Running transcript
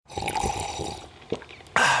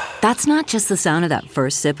That's not just the sound of that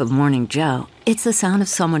first sip of Morning Joe. It's the sound of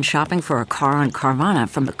someone shopping for a car on Carvana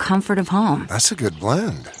from the comfort of home. That's a good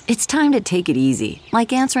blend. It's time to take it easy,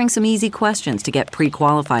 like answering some easy questions to get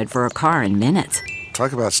pre-qualified for a car in minutes.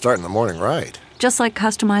 Talk about starting the morning right. Just like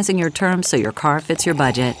customizing your terms so your car fits your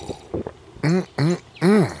budget.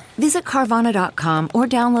 Visit Carvana.com or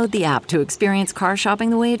download the app to experience car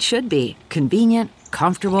shopping the way it should be. Convenient,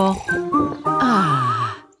 comfortable.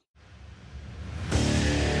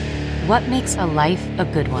 What makes a life a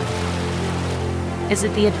good one? Is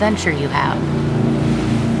it the adventure you have?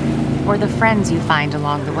 Or the friends you find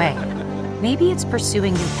along the way? Maybe it's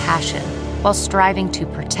pursuing your passion while striving to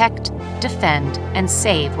protect, defend, and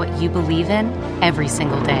save what you believe in every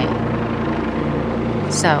single day.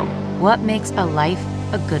 So, what makes a life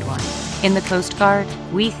a good one? In the Coast Guard,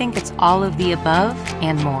 we think it's all of the above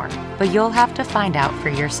and more, but you'll have to find out for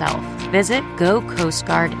yourself. Visit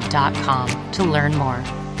gocoastguard.com to learn more.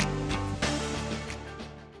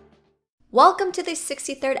 Welcome to the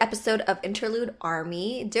 63rd episode of Interlude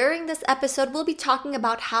Army. During this episode, we'll be talking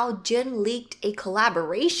about how Jin leaked a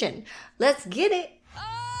collaboration. Let's get it!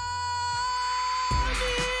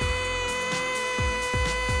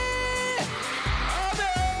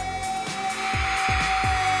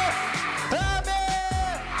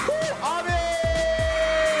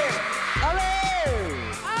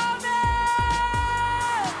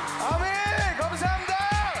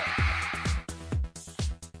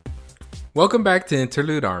 Welcome back to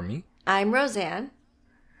Interlude Army. I'm Roseanne.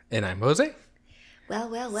 And I'm Jose.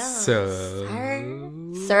 Well. So...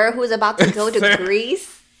 Sir, who's about to go to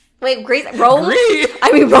Greece? Wait, Greece? Rome? Greece?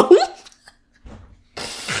 I mean, Rome?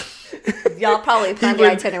 Y'all probably planned the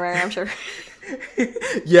itinerary, I'm sure.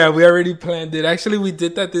 Yeah, we already planned it. Actually, we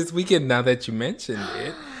did that this weekend now that you mentioned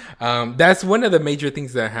it. That's one of the major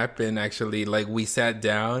things that happened, actually. Like, we sat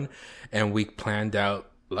down and we planned out,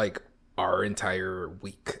 like, our entire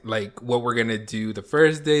week, like what we're gonna do the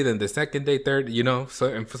first day, then the second day, third,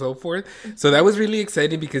 so and so forth. So that was really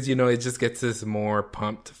exciting because it just gets us more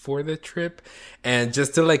pumped for the trip, and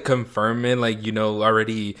just to like confirm it, like we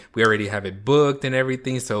already have it booked and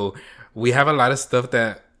everything. So we have a lot of stuff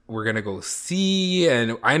that we're gonna go see,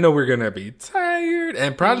 and I know we're gonna be tired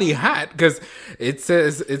and probably hot because it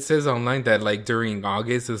says online that like during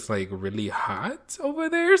August it's like really hot over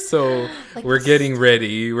there. So like, we're getting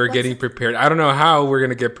ready, we're getting prepared. I don't know how we're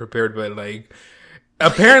gonna get prepared, but like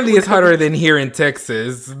apparently it's hotter than here in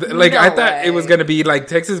Texas. Like I thought it was gonna be like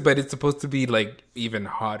Texas, but it's supposed to be like even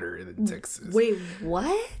hotter than Texas. Wait,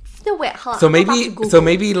 what? No, wait, hold on. So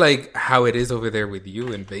maybe like how it is over there with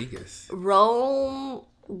you in Vegas. Rome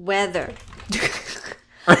weather.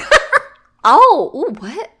 What?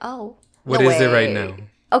 Oh. What is it right now?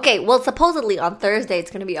 Okay, well, supposedly on Thursday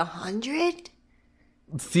it's going to be 100.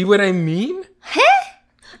 See what I mean? Huh?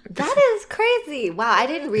 That is crazy. Wow, I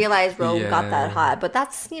didn't realize Rome got that hot. But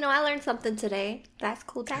that's, I learned something today. That's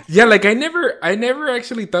cool. Like I never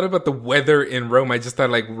actually thought about the weather in Rome. I just thought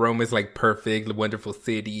like Rome is like perfect, wonderful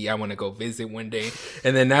city. I want to go visit one day.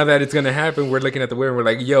 And then now that it's going to happen, we're looking at the weather and we're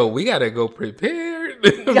like, yo, we got to go prepared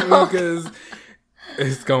because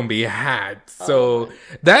it's going to be hot. So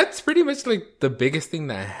that's pretty much like the biggest thing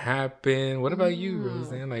that happened. What about you,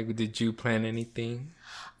 Roseanne? Like, did you plan anything?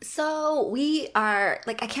 So we are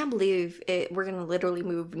like, I can't believe it. We're gonna literally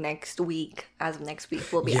move next week. As of next week,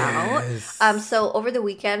 we'll be out. So over the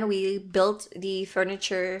weekend, we built the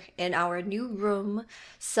furniture in our new room.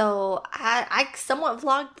 So I somewhat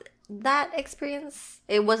vlogged that experience.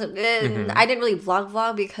 It wasn't good. I didn't really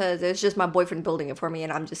vlog because it's just my boyfriend building it for me,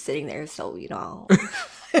 and I'm just sitting there. So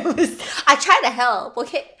I try to help.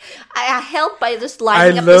 Okay, I help by just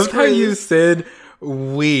lining up the screws. I loved how you said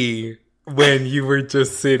we. When you were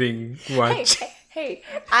just sitting watching. Hey,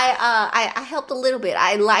 I helped a little bit.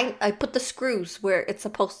 I put the screws where it's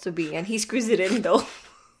supposed to be, and he screws it in though.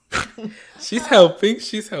 She's helping.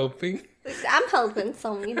 I'm helping,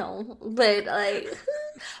 so but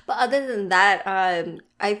other than that,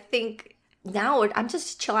 I think now I'm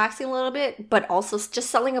just chillaxing a little bit, but also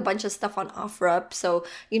just selling a bunch of stuff on OfferUp. So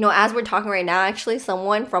as we're talking right now, actually,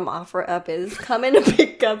 someone from OfferUp is coming to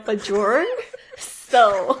pick up a drawer.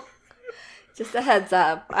 So. Just a heads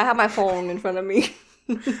up. I have my phone in front of me.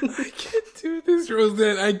 I can't do this,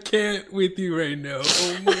 Roseanne. I can't with you right now.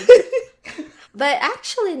 Oh my God. But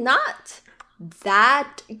actually not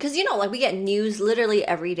that, because we get news literally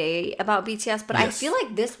every day about BTS, but yes. I feel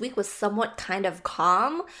like this week was somewhat kind of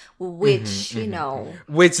calm, which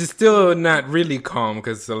which is still not really calm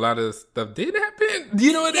because a lot of stuff did happen. Do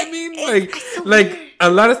you know what I mean? a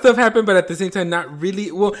lot of stuff happened, but at the same time, not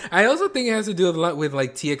really. Well, I also think it has to do a lot with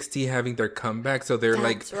like TXT having their comeback. So they're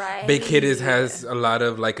right. Big Hit has a lot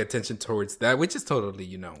of like attention towards that, which is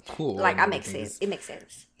totally, cool. Like, it makes sense.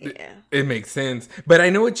 Yeah. It makes sense. But I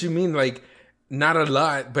know what you mean. Like, not a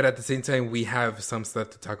lot, but at the same time, we have some stuff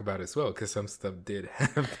to talk about as well, because some stuff did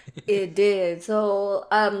happen. It did. So,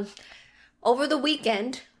 over the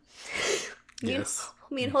weekend, yes.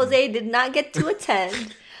 me and Jose did not get to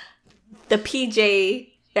attend the PJ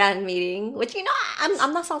fan meeting, which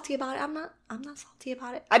I'm not salty about it. I'm not salty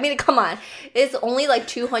about it. I mean, come on, it's only like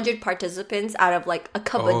 200 participants out of like a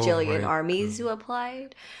kabajillion armies who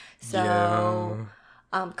applied. So,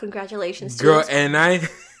 congratulations, girl, and I.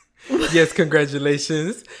 Yes,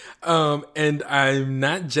 congratulations. And I'm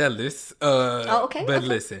not jealous. Okay. But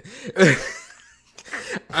listen,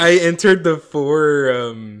 I entered the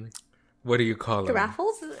 4. What do you call them?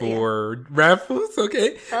 Raffles? 4 raffles,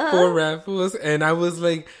 okay. 4 raffles. And I was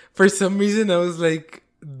like, for some reason, I was like,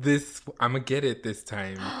 I'm going to get it this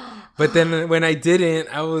time. But then when I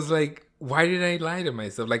didn't, I was like, why did I lie to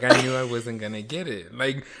myself? Like, I knew I wasn't going to get it.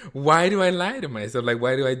 Like, why do I lie to myself? Like,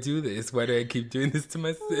 why do I do this? Why do I keep doing this to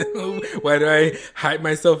myself? Why do I hype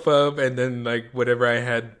myself up? And then, like, whatever I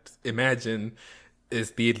had imagined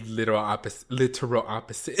is the literal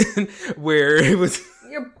opposite, where it was...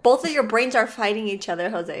 Both of your brains are fighting each other,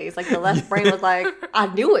 Jose. It's like the left brain was like, I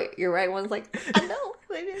knew it. Your right one's like, I know.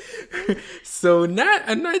 So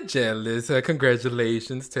I'm not jealous.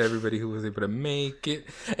 Congratulations to everybody who was able to make it.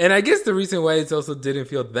 And I guess the reason why it also didn't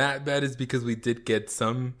feel that bad is because we did get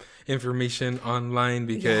some information online,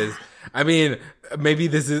 because I mean, maybe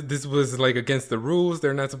this was like against the rules.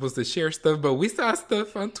 They're not supposed to share stuff, but we saw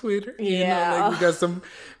stuff on Twitter. Like we got some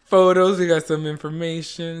photos, we got some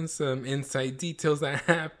information, some inside details that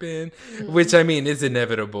happened, which I mean is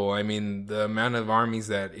inevitable. I mean, the amount of armies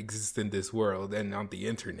that exist in this world and on the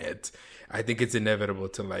internet, I think it's inevitable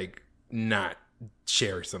to like not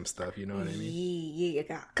share some stuff, you know what I mean?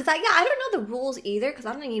 Yeah. Because I don't know the rules either, because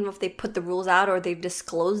I don't even know if they put the rules out or they've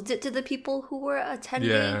disclosed it to the people who were attending.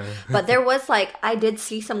 Yeah. But there was like, I did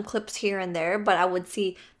see some clips here and there, but I would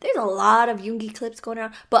see there's a lot of Yoongi clips going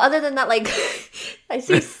around. But other than that, like, I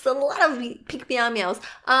see a lot of Pink Meow Meows.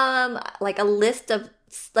 Like a list of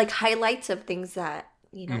like highlights of things that,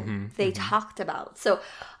 they talked about. So,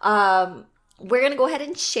 we're going to go ahead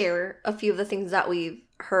and share a few of the things that we've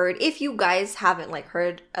heard. If you guys haven't like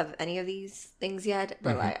heard of any of these things yet,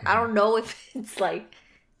 but like, I don't know if it's like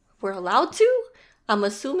we're allowed to. I'm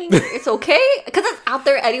assuming it's okay because it's out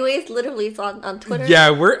there anyways. Literally, it's on Twitter.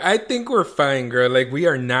 Yeah, I think we're fine, girl. Like, we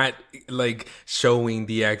are not like showing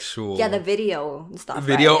the actual the video and stuff,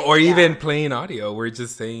 or even playing audio. We're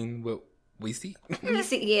just saying what we see.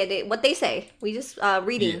 What they say. We just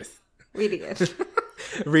reading it.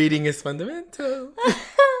 Reading is fundamental.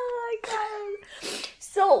 Oh my god.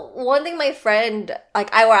 So one thing my friend,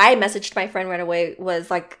 I messaged my friend right away was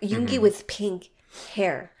like Yoongi with pink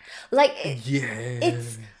hair. Like,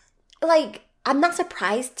 it's like, I'm not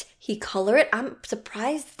surprised he colored it. I'm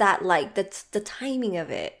surprised that like that's the timing of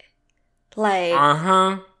it. Like,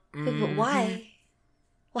 but why?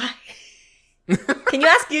 Can you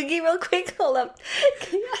ask Yoongi real quick? Hold up.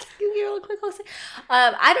 Can you ask Yoongi real quick?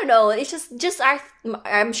 I don't know. It's just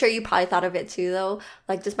I'm sure you probably thought of it too, though.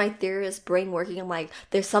 Like, just my theorist brain working. I'm like,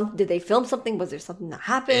 did they film something? Was there something that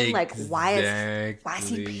happened? Exactly. Like, why is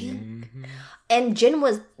he pink? And Jin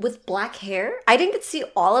was with black hair. I didn't get to see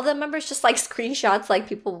all of the members, just like screenshots, like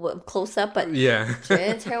people close up. But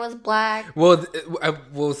Jin's hair was black. Well,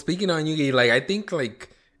 speaking on Yoongi, like, I think like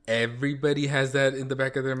everybody has that in the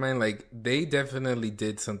back of their mind. Like, they definitely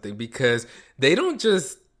did something, because they don't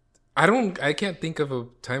just, I can't think of a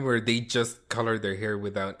time where they just colored their hair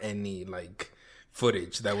without any like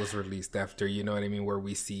footage that was released after, you know what I mean, where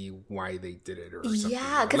we see why they did it or something.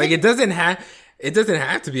 Yeah, like it doesn't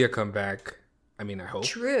have to be a comeback. I mean, I hope.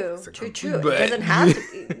 True. But it doesn't have to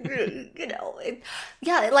be,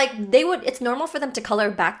 like it's normal for them to color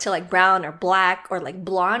back to like brown or black or like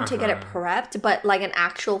blonde to get it prepped, but like an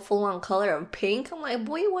actual full-on color of pink, I'm like,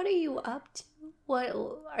 boy, what are you up to? What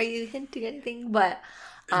are you hinting anything? But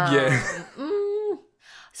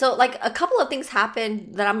so like a couple of things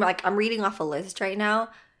happened that I'm reading off a list right now,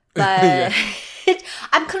 but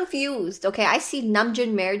I'm confused. Okay, I see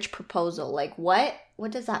Namjoon marriage proposal. Like, what?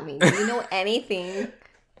 What does that mean? Do you know anything?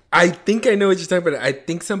 I think I know what you're talking about. I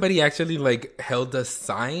think somebody actually like held a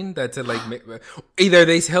sign that said like either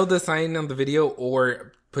they held a sign on the video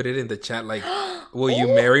or put it in the chat like, "Will you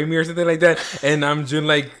marry me?" or something like that. And Namjoon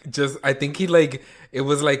I think he like it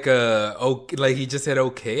was like like he just said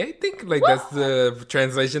okay. I think like that's the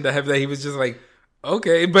translation that he was just like,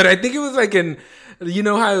 okay. But I think it was like you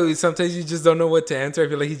know how sometimes you just don't know what to answer? I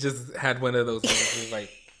feel like he just had one of those moments. He was like,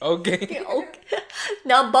 okay. Okay.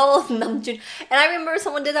 Now both Namjoon. And I remember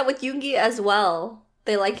someone did that with Yoongi as well.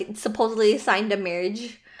 They like supposedly signed a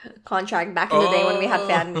marriage contract back in the day when we had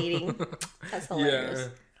fan meeting. That's hilarious.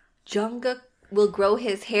 Yeah. Jungkook will grow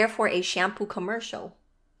his hair for a shampoo commercial.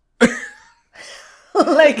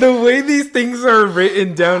 Like the way these things are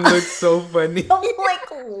written down looks so funny. I'm like,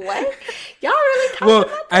 what? Y'all really talking about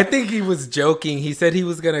that? I think he was joking. He said he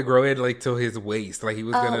was gonna grow it like till his waist. Like he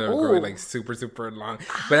was gonna grow it like super, super long.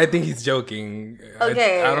 But I think he's joking.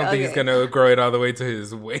 Okay. I don't think he's gonna grow it all the way to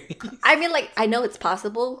his waist. I mean, like, I know it's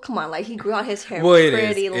possible. Come on, like he grew out his hair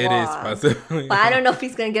pretty long. It is possible. But I don't know if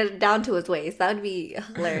he's gonna get it down to his waist. That would be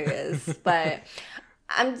hilarious. But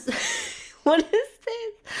what is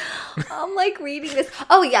this? I'm like reading this.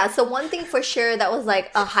 Oh yeah, so one thing for sure that was like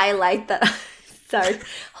a highlight that sorry,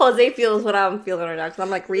 Jose feels what I'm feeling right now because I'm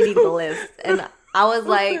like reading the list and I was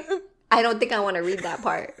like, I don't think I want to read that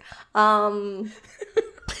part. Oh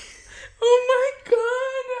my god,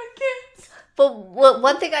 I can't. But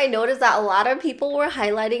one thing I noticed that a lot of people were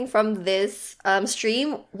highlighting from this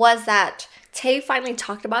stream was that Tay finally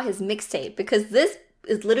talked about his mixtape because this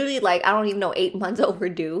is literally like, I don't even know, 8 months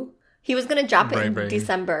overdue. He was going to drop it in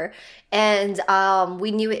December. And we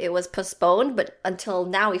knew it was postponed, but until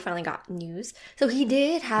now we finally got news. So he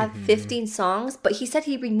did have 15 songs, but he said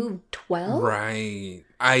he removed 12? Right.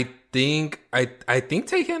 I think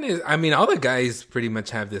Taken is, I mean, all the guys pretty much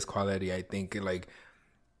have this quality. I think like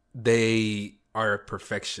they are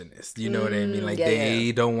perfectionists. You know what I mean? Like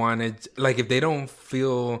they don't want to, like if they don't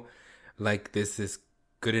feel like this is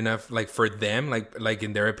good enough, like for them, like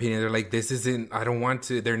in their opinion, they're like, this isn't, I don't want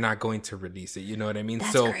to, they're not going to release it. You know what I mean?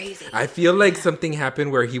 That's so crazy. I feel like something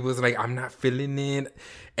happened where he was like, I'm not feeling it.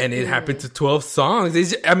 And it happened to 12 songs.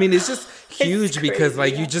 It's just huge because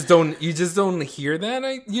like, you just don't hear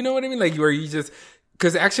that. You know what I mean? Like where you just,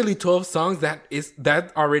 because actually 12 songs,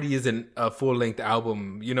 that already isn't a full length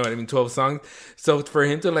album. You know what I mean? 12 songs. So for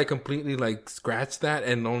him to like completely like scratch that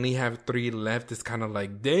and only have 3 left is kind of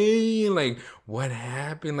like, dang, like what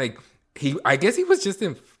happened? Like I guess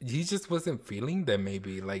he just wasn't feeling them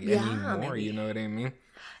maybe like anymore. Maybe. You know what I mean?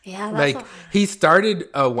 Yeah. That's like he started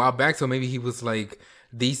a while back. So maybe he was like,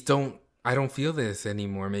 I don't feel this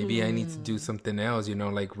anymore. Maybe I need to do something else, you know,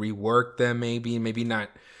 like rework them maybe not.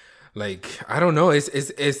 Like, I don't know.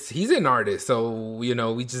 He's an artist. So, you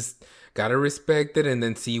know, we just got to respect it and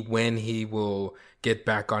then see when he will get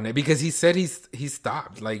back on it. Because he said he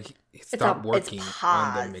stopped. Like, he stopped working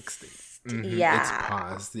on the mixtape. Yeah. It's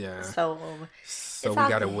paused. Yeah. So we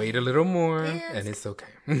got to wait a little more and it's okay.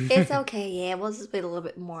 It's okay. Yeah. We'll just wait a little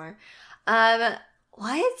bit more.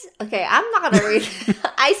 What? Okay, I'm not gonna read.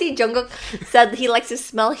 I see Jungkook said he likes to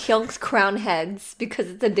smell Hyung's crown heads because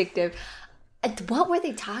it's addictive. What were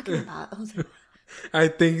they talking about? I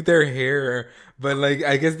think their hair, but like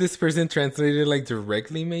I guess this person translated like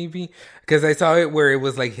directly maybe because I saw it where it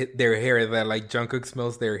was like their hair that like Jungkook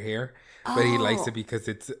smells their hair, but he likes it because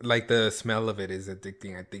it's like the smell of it is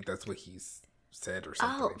addicting. I think that's what he's said or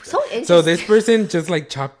something. Like so interesting. So this person just like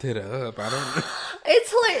chopped it up. I don't know.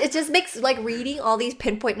 It's hilarious. It just makes like reading all these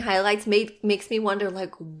pinpoint highlights makes me wonder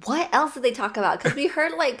like what else did they talk about? Because we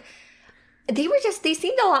heard like. They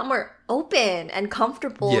seemed a lot more open and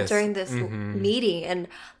comfortable during this meeting. And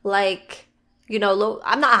like, you know,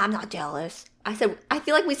 I'm not jealous. I feel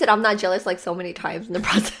like we said I'm not jealous like so many times in the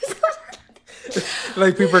process.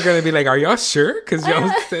 Like people are going to be like, are y'all sure? Because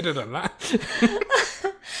y'all said it a lot.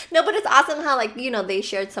 No, but it's awesome how like, you know, they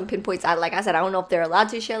shared some pinpoints. Like I said, I don't know if they're allowed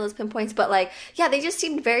to share those pinpoints, but like, yeah, they just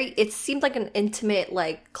seemed it seemed like an intimate,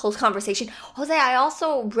 like close conversation. Jose, I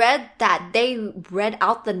also read that they read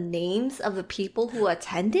out the names of the people who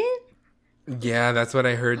attended. Yeah, that's what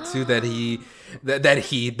I heard too, that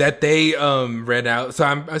they read out. So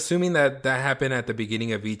I'm assuming that happened at the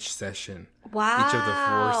beginning of each session. Wow. Each of the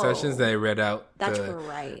 4 sessions they read out. That's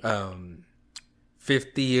right.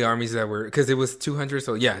 50 armies that were, because it was 200,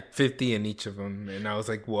 so yeah, 50 in each of them, and I was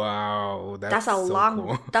like, wow, that's a long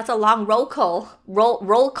cool. That's a long roll call.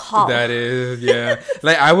 That is, yeah.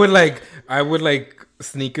 Like I would like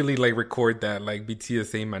sneakily like record that, like BTS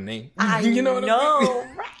saying my name. You know what I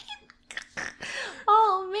mean? Right?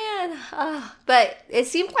 Oh man, but it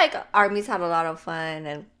seemed like armies had a lot of fun,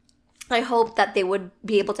 and I hope that they would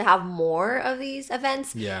be able to have more of these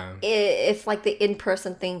events. Yeah. If like the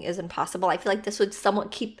in-person thing isn't possible, I feel like this would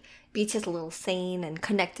somewhat keep BTS a little sane and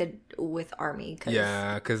connected with ARMY.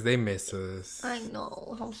 Yeah, because they miss us. I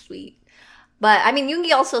know, how sweet. But I mean,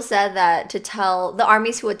 Yoongi also said that to tell the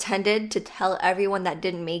armies who attended to tell everyone that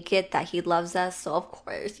didn't make it that he loves us. So of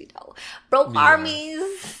course, broke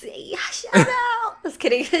armies, yeah, shout out. Just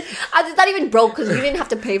kidding. It's not even broke because we didn't have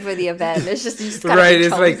to pay for the event. It's just you just gotta right. be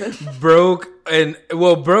It's chosen. like broke and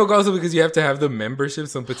broke also because you have to have the membership.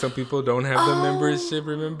 Some people don't have the membership.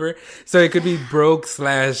 Remember, so it could be broke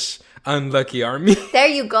 / unlucky army. There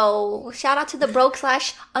you go. Shout out to the broke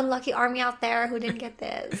 / unlucky army out there who didn't get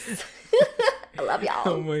this. I love y'all.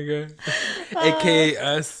 Oh my god. AKA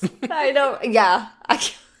us. I know. Yeah.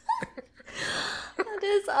 That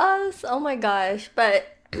is us. Oh my gosh. But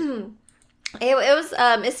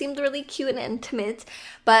it seemed really cute and intimate.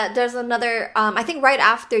 But there's another, I think right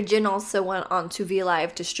after Jin also went on to V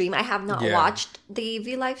Live to stream. I have not watched the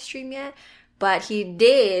V Live stream yet. But he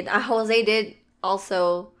did, Jose did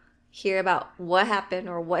also hear about what happened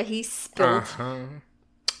or what he spilled.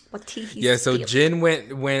 What tea he spilled. So Jin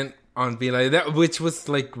went on V Live, that which was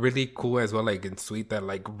like really cool as well, like and sweet that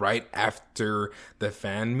like right after the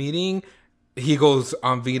fan meeting he goes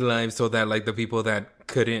on V Live so that like the people that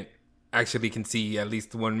couldn't actually can see at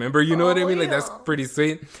least one member, you know what I mean? Like that's pretty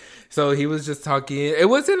sweet. So he was just talking. It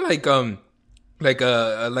wasn't like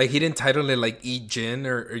he didn't title it like Eat Jin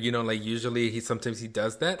or like usually sometimes he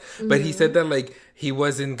does that, but he said that like he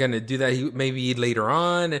wasn't gonna do that. He maybe later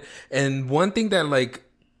on. And one thing that like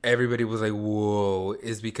everybody was like, whoa,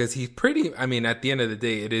 is because he's pretty, I mean, at the end of the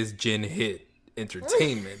day, it is JinHit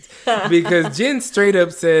Entertainment. Because Jin straight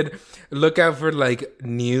up said, look out for like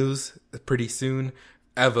news pretty soon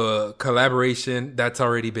of a collaboration that's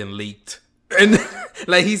already been leaked. And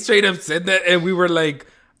like he straight up said that, and we were like,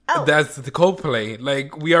 that's the Coldplay.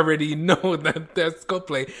 Like, we already know that's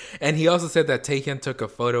Coldplay. And he also said that Taehyun took a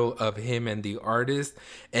photo of him and the artist.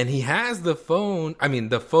 And he has the photo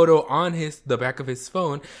on the back of his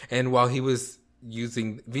phone. And while he was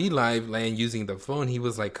using V Live and using the phone, he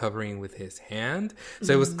was like covering with his hand.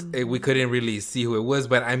 So we couldn't really see who it was.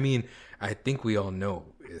 But I mean, I think we all know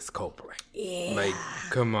it's Coldplay. Yeah. Like,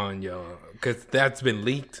 come on, yo. Because that's been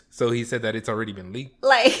leaked. So he said that it's already been leaked.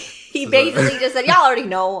 Like, he basically just said, y'all already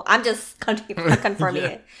know. I'm just confirming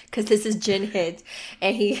it. Because this is JinHit.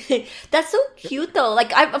 And that's so cute though.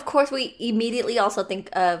 Like, of course, we immediately also think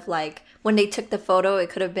of like, when they took the photo, it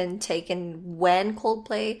could have been taken when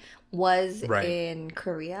Coldplay was in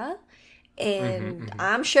Korea. And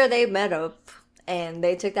I'm sure they met up and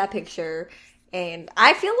they took that picture. And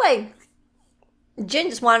I feel like Jin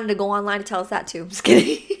just wanted to go online to tell us that too. I'm just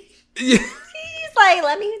kidding. Yeah. He's like,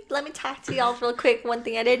 let me talk to y'all real quick. One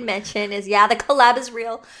thing I didn't mention is the collab is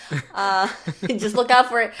real. Just look out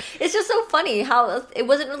for it. It's just so funny how it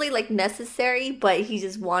wasn't really like necessary, but he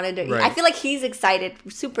just wanted to. Right. I feel like he's excited,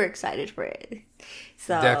 super excited for it.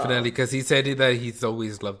 So definitely, because he said that he's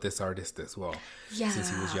always loved this artist as well since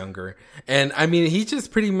he was younger. And I mean, he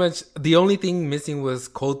just pretty much the only thing missing was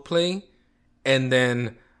Coldplay, and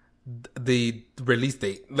then the release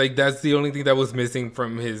date. Like that's the only thing that was missing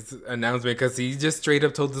from his announcement, because he just straight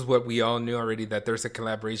up told us what we all knew already, that there's a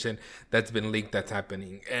collaboration that's been leaked that's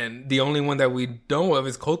happening, and the only one that we don't know of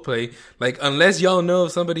is Coldplay. Like, unless y'all know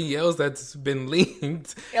of somebody else that's been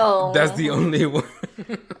leaked, that's the only one.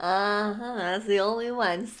 That's the only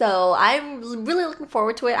one. So I'm really looking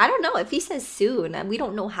forward to it. I don't know if he says soon, and we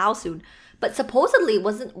don't know how soon, but supposedly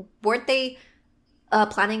weren't they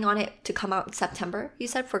planning on it to come out in September, you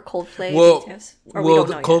said, for Coldplay?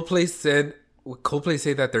 Coldplay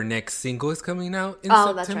said that their next single is coming out in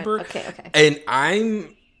September. That's right. Okay.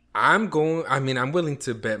 And I'm willing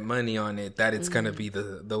to bet money on it that it's gonna be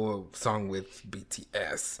the song with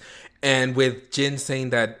BTS. And with Jin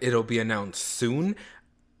saying that it'll be announced soon,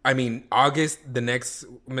 I mean, August, the next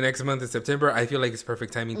month is September, I feel like it's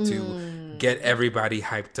perfect timing to get everybody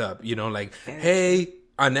hyped up. You know, like, hey,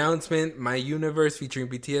 announcement, My Universe featuring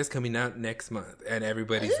BTS coming out next month, and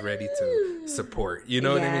everybody's ready to support. You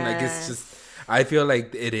know what I mean? Like, it's just, I feel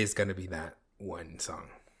like it is going to be that one song.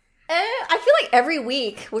 I feel like every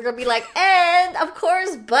week we're going to be like, and of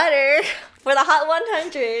course, Butter for the Hot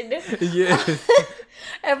 100. Yes.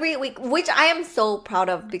 Every week, which I am so proud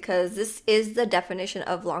of, because this is the definition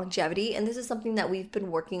of longevity. And this is something that we've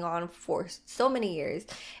been working on for so many years.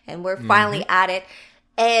 And we're finally at it.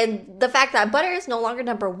 And the fact that Butter is no longer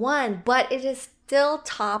number 1, but it is still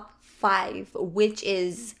top 5, which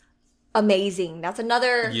is amazing. That's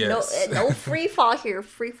another no free fall here.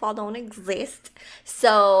 Free fall don't exist.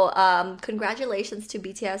 So congratulations to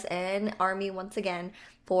BTS and ARMY once again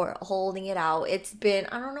for holding it out. It's been,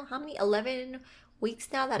 I don't know how many, 11 weeks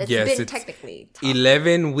now that it's been technically top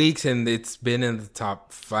 11 weeks, and it's been in the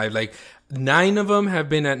top 5. Like 9 of them have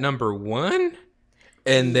been at number 1.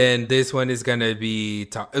 And then this one is gonna be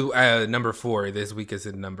number 4. This week is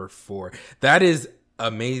at number 4. That is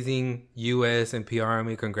amazing. US and PR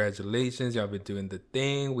Army, congratulations. Y'all been doing the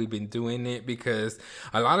thing. We've been doing it because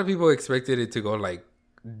a lot of people expected it to go like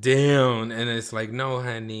down, and it's like, no,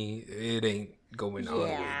 honey, it ain't going all the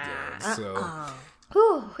way down. So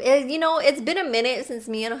it's been a minute since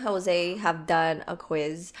me and Jose have done a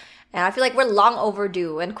quiz, and I feel like we're long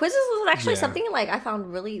overdue. And quizzes was actually something like I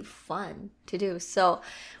found really fun to do. So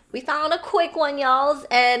we found a quick one, y'all,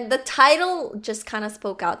 and the title just kind of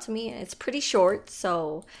spoke out to me. It's pretty short,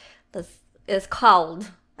 so it's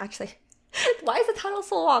called, actually, why is the title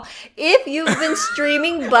so long? If you've been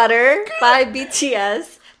streaming Butter by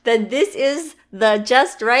BTS, then this is the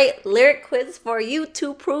just right lyric quiz for you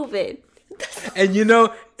to prove it. And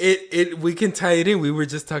we can tie it in. We were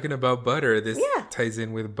just talking about butter. This ties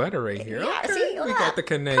in with butter right here. Yeah, okay, see, we got the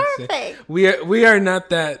connection. Perfect. We are not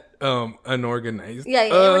that unorganized. Yeah,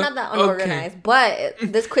 we're not that unorganized. Okay. But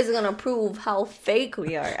this quiz is gonna prove how fake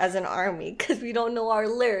we are as an army because we don't know our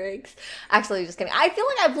lyrics. Actually, just kidding. I feel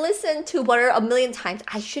like I've listened to Butter a million times.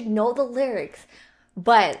 I should know the lyrics,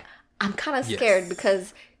 but I'm kind of scared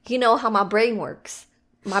because you know how my brain works.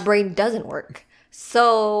 My brain doesn't work.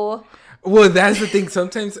 So. Well, that's the thing.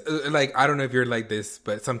 Sometimes, like, I don't know if you're like this,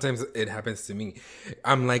 but sometimes it happens to me.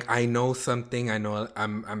 I'm like, I know something. I know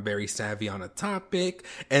I'm very savvy on a topic.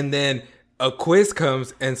 And then a quiz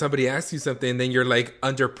comes and somebody asks you something. And then you're like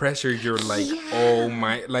under pressure. You're like, oh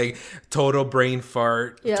my, like total brain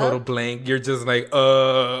fart, total blank. You're just like,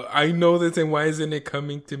 I know this. And why isn't it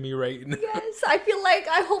coming to me right now? Yes. I feel like,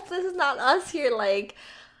 I hope this is not us here. Like,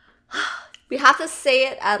 we have to say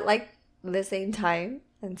it at like the same time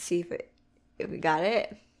and see if we got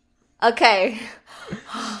it. Okay.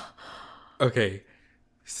 Okay.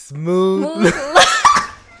 Smooth.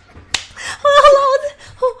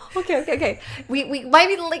 Okay. We might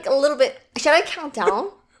be like a little bit. Should I count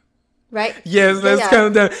down? Right? Yes, let's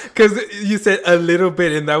count down. Because you said a little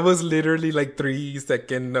bit, and that was literally like 3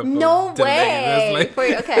 seconds of no delay. way.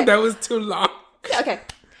 Like, okay. That was too long. Okay.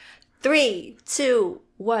 3, 2,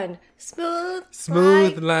 1.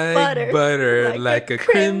 Smooth like butter, like a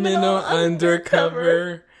criminal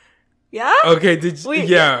undercover. Yeah? Okay,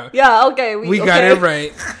 Yeah, okay. We got it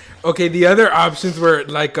right. Okay, the other options were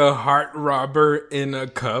like a heart robber in a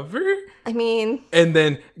cover. I mean. And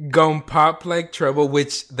then gon' pop like trouble,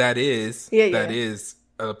 which that is. That is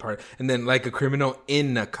a part. And then like a criminal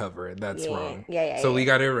in a cover. That's wrong. So we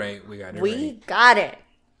got it right. We got it.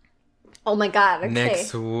 Oh my God. Okay.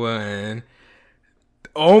 Next one.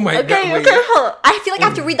 Oh my God. Okay, hold on. I feel like I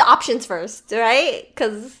have to read the options first, right?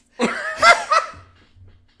 Because.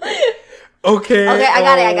 Okay, I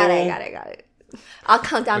got it. I'll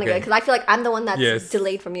count down again because I feel like I'm the one that's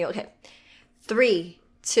delayed from you. Okay. 3,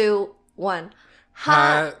 2, 1.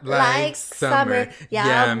 Hot like summer.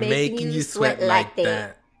 Yeah, making you sweat like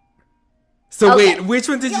that. So wait, which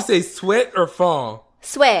one did you say? Sweat or fall?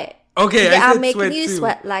 Sweat. Okay, yeah, I said I'm making sweat you too.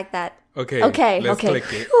 sweat like that. Okay. Let's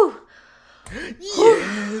click it. Whew.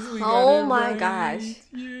 Yes, we got oh it my right. gosh.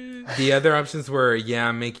 Yeah. The other options were, yeah,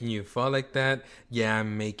 I'm making you fall like that. Yeah,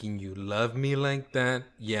 I'm making you love me like that.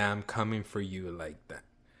 Yeah, I'm coming for you like that.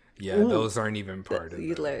 Yeah, those aren't even part of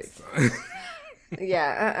the lyrics.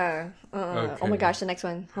 Yeah, Okay. Oh my gosh, the next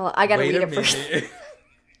one. Hold on, I gotta read it first.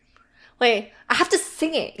 Wait, I have to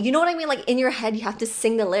sing it. You know what I mean? Like in your head, you have to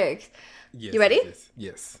sing the lyrics. Yes, you ready?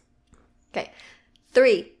 Yes. Okay.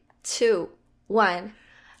 3, 2, 1.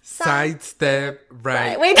 Sidestep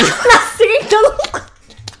right. Wait, I'm not singing the.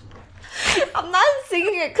 I'm not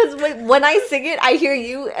singing it because when I sing it, I hear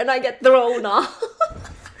you and I get thrown off.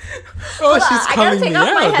 Oh, she's calling me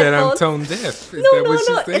out that I'm tone deaf. Is that what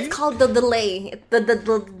she's saying? It's called the delay. The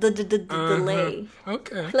delay.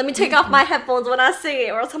 Okay. Let me take off my headphones when I sing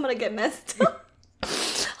it, or else I'm gonna get messed up.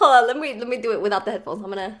 Hold on, let me do it without the headphones. I'm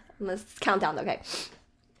gonna count down. Okay.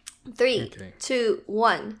 3, 2,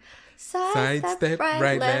 1. Sidestep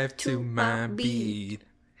right left to my beat.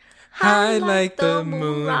 High like the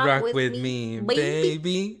moon, rock with me,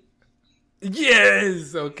 baby.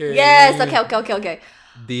 Yes. Okay. Yes. Okay.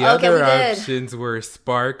 The other options were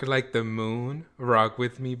spark like the moon, rock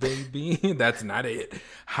with me, baby. That's not it.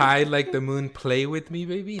 High like the moon, play with me,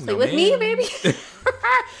 baby. Play with me, baby.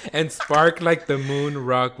 And spark like the moon,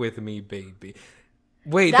 rock with me, baby.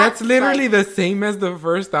 Wait, that's literally the same as the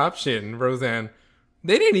first option, Roseanne.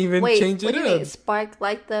 They didn't even change it up. What do you mean? Spark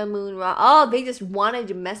like the moon, rock. Oh, they just wanted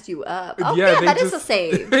to mess you up. Oh, yeah, that is the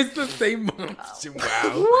same. It's the same option.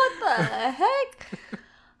 Wow. What the heck?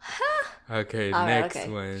 Okay, next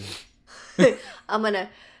one. I'm gonna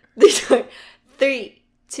 3,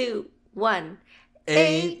 2, 1.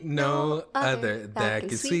 Ain't no other that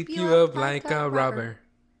can sweep you up like a robber.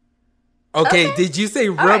 Okay, did you say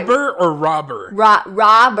rubber or robber?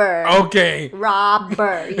 Robber. Okay.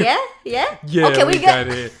 Robber. Yeah? Yeah? Yeah, okay, we got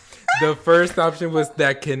it. The first option was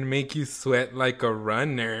that can make you sweat like a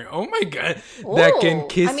runner. Oh my God. That can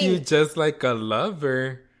kiss you just like a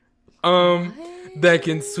lover. That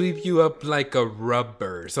can sweep you up like a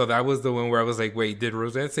rubber. So that was the one where I was like, wait, did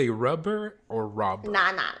Roseanne say rubber or robber?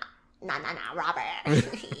 Nah, robber.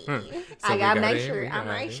 I gotta make sure. I'm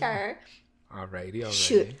not sure. Alrighty.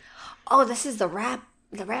 Shoot. Oh, this is the rap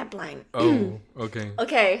line. Oh, okay.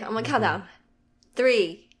 Okay, I'm gonna count down.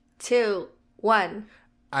 3, 2, 1.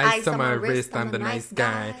 Ice on my wrist, I'm the nice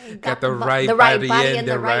guy. Got the right body and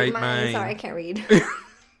the right mind. Sorry, I can't read.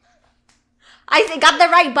 I said got the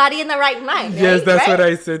right body and the right mind. Yes, right? that's what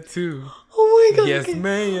I said too. Oh my God. Yes, okay.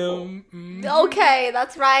 ma'am. Okay,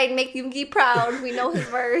 that's right. Make Yoongi proud. We know his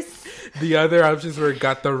verse. The other options were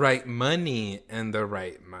got the right money and the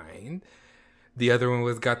right mind. The other one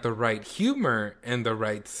was got the right humor and the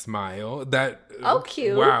right smile.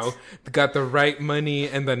 Cute. Wow. Got the right money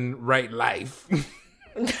and the right life.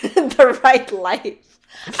 The right life.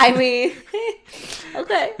 I mean,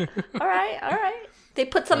 okay. All right. They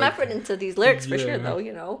put some effort into these lyrics for sure, though,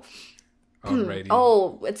 you know. Alrighty.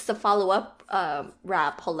 Oh, it's the follow-up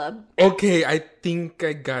rap. Hold up. Okay, I think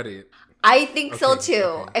I got it. I think so, too.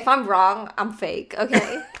 Okay. If I'm wrong, I'm fake,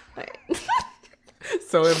 okay?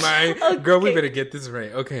 So am I. Okay. Girl, we better get this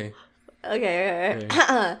right. Okay. Okay.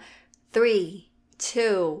 3,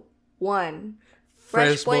 2, 1.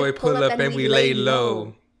 Fresh boy pull up and we lay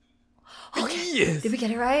low. Okay. Yes. Did we get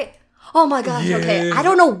it right? Oh my gosh. Yes. Okay. I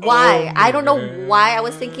don't know why. I don't know why I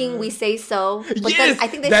was thinking we say so. But then I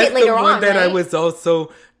think they say it later on. That's the one that right? I was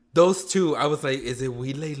also. Those two, I was like, is it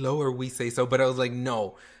we lay low or we say so? But I was like,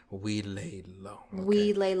 no, we lay low. Okay.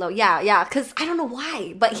 We lay low. Yeah. Because I don't know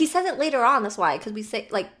why. But he says it later on. That's why. Because we say,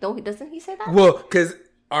 like, no, doesn't he say that? Well, because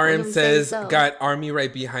RM says, so. got army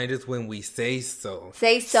right behind us when we say so.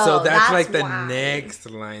 Say so. So that's like the why. next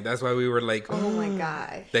line. That's why we were like, oh my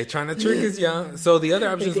God. They trying to trick us, y'all. So the other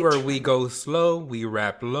options were we go slow, we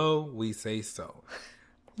rap low, we say so.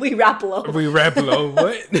 We rap low. We rap low.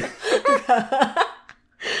 What?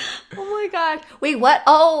 Oh my God. Wait, what?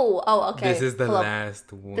 Oh, okay. This is the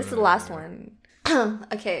last one. This is the last one.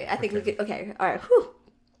 Okay, I think we could. Okay, all right. Whew.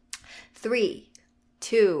 3,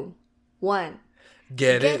 2, 1.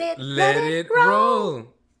 Get it, let it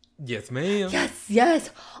roll. Yes, ma'am. Yes.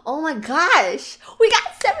 Oh my gosh. We got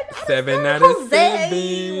 7 out of Jose.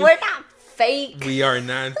 7. We're not fake. We are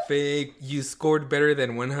not fake. You scored better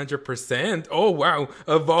than 100%. Oh, wow.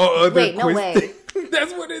 Of all other no way.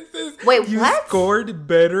 That's what it says. Wait, you what? Scored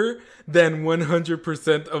better than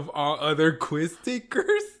 100% of all other quiz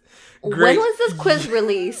takers. When Great. was this quiz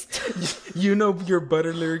released? You know your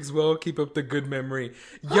butter lyrics well. Keep up the good memory.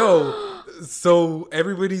 Yo, so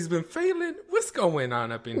everybody's been failing? What's going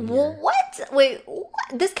on up in here? What? Wait, what?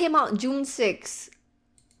 This came out June 6th.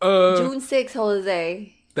 June 6th,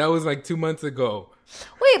 Jose. That was like 2 months ago.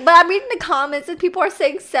 Wait, but I'm reading the comments and people are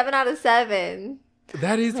saying 7 out of 7.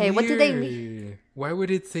 That is weird. What do they mean? Why would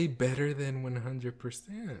it say better than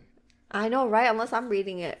 100%? I know, right? Unless I'm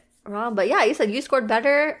reading it wrong. But yeah, you said you scored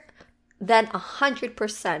better than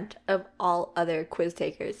 100% of all other quiz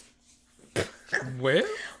takers. Well,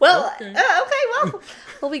 okay,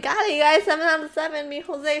 well, we got it, you guys. 7 out of 7. Me,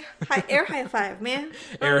 Jose, air high five, man.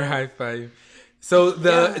 Air high five. So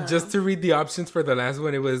just to read the options for the last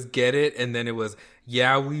one, it was get it, and then it was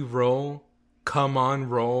yeah we roll, come on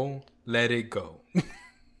roll, let it go.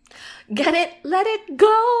 Get it, let it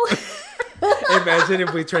go. Imagine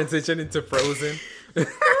if we transition into Frozen.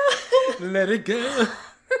 Let it go.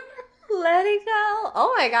 Let it go.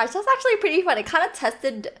 Oh my gosh, that's actually pretty fun. It kind of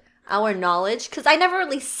tested our knowledge because I never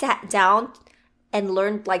really sat down and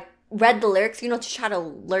learned, like, read the lyrics, to try to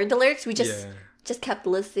learn the lyrics. We just kept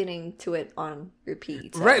listening to it on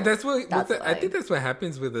repeat. So right, that's what I think that's what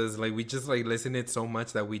happens with us. Like, we just like listen it so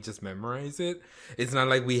much that we just memorize it. It's not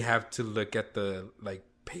like we have to look at the like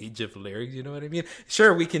page of lyrics, you know what I mean?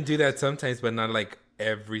 Sure, we can do that sometimes, but not like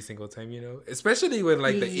every single time, especially with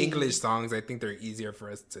like the English songs. I think they're easier for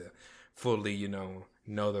us to fully,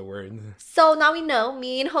 know the words. So now we know,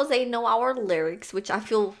 me and Jose know our lyrics, which I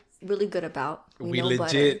feel really good about. We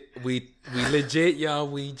legit, y'all.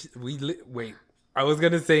 Wait, I was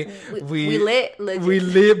gonna say we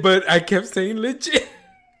lit, but I kept saying legit.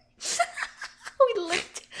 We lit.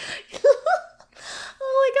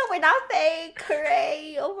 Oh my god, we're not fake.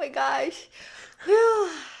 Hooray. Oh my gosh.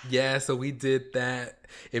 Yeah, so we did that.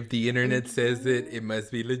 If the internet says it, it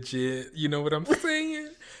must be legit. You know what I'm saying?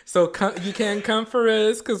 So you can't come for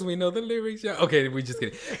us because we know the lyrics. Yeah. Okay, we just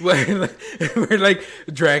kidding. We're like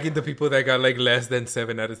dragging the people that got like less than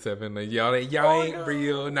 7 out of 7. Like y'all ain't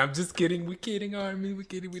real. And I'm just kidding. We kidding, Army. We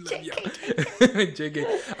kidding. We love y'all.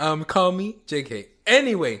 JK. Call me JK.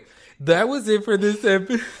 Anyway, that was it for this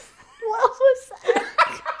episode. What was that?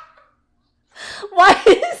 Why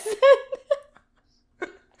is it?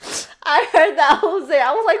 I heard that, Jose.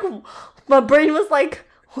 I was like, my brain was like,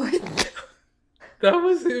 what? That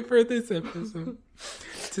was it for this episode.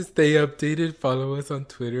 To stay updated, follow us on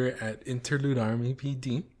Twitter at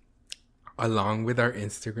InterludeArmyPD, along with our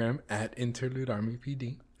Instagram at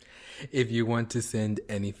InterludeArmyPD. If you want to send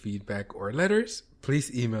any feedback or letters,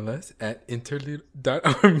 please email us at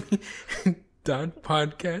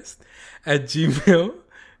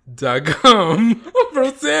interlude.army.podcast@gmail.com.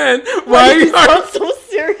 Roseanne, why are you so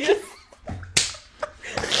serious?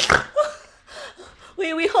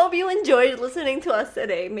 We hope you enjoyed listening to us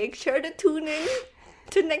today. Make sure to tune in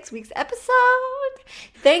to next week's episode.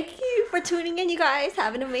 Thank you for tuning in, you guys.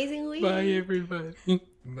 Have an amazing week. Bye, everybody.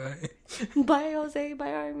 Bye. Bye, Jose.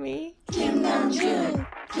 Bye, Army. Kim Namjoon,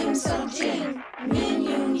 Kim Seokjin, Min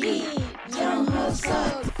Yoongi, Jung Ho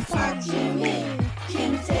Seok, Park Jimin,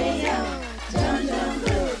 Kim Taehyung, Jung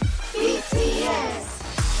Jungkook, BTS.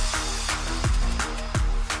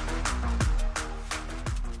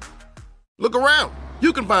 Look around.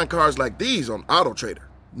 You can find cars like these on AutoTrader.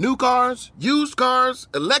 New cars, used cars,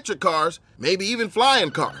 electric cars, maybe even flying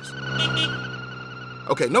cars.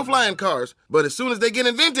 Okay, no flying cars, but as soon as they get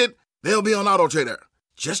invented, they'll be on AutoTrader.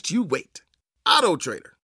 Just you wait. AutoTrader.